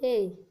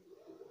 ஏய்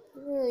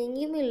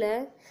எங்கேயுமே இல்லை.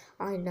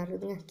 என்ன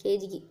இருக்குதுங்க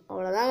கேஜிக்கு.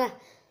 அவ்வளோதாங்க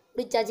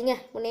முடிச்சாச்சுங்க.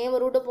 நேம்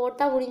ரூட்டை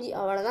போட்டால் முடிஞ்சு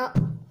அவ்வளோதான்.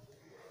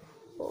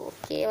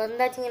 ஓகே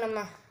வந்தாச்சுங்க.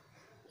 நம்ம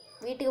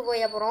வீட்டுக்கு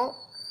போய் அப்புறம்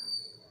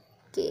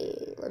ஓகே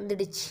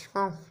வந்துடுச்சு.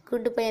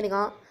 குண்டு பையன்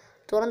இருக்கான்.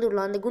 திறந்து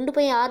விடலாம். அந்த குண்டு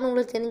பையன் யாருன்னு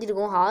உங்களுக்கு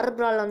தெரிஞ்சிருக்கும். ஹாரர்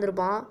ப்ராலில்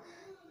வந்திருப்பான்.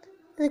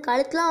 அது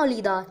கழுத்துலாம்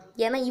வலிக்குதா?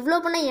 ஏன்னா இவ்வளோ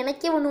பண்ணால்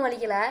எனக்கே ஒன்றும்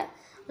வலிக்கலை.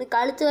 அது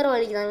கழுத்து வேறு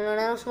வலிக்குதான். இவ்வளோ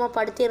நேரம் சும்மா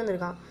படுத்தே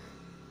இருந்திருக்கான்.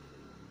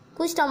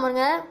 குதிச்சிட்டான்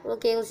பாருங்க.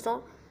 ஓகே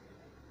குதிச்சிட்டோம்.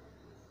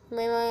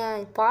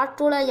 பார்ட்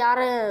 2ல்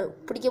யாரை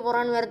பிடிக்க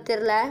போகிறான்னு வேறு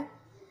தெரில.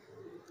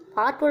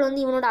 பார்ட் 2ல்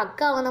வந்து இவனோட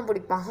அக்காவை தான்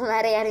பிடிப்பான்.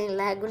 வேறு யாரும்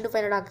இல்லை. குண்டு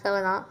பையனோட அக்காவை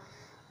தான்.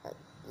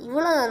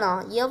 இவ்வளோ தானா?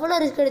 எவ்வளோ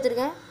ரிஸ்க்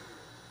எடுத்திருக்கேன்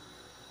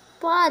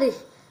பாரு.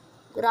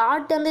 ஒரு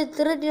ஆட்டு வந்து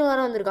திருட்டிட்டு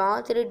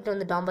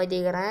வந்துட்டான்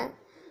பைத்தியக்காரன்.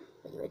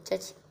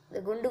 வச்சாச்சு. இந்த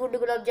குண்டு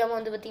குலாப் ஜாமுன்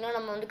வந்து பார்த்திங்கன்னா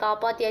நம்ம வந்து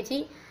காப்பாற்றியாச்சு.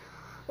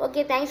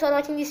 ஓகே தேங்க்ஸ் ஃபார்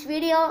வாட்சிங் திஸ்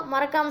வீடியோ.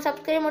 மறக்காமல்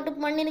சப்ஸ்கிரைப்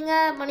மட்டும்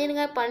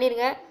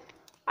பண்ணிடுங்க.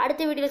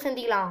 அடுத்த வீடியோவில்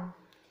சந்திக்கலாம்.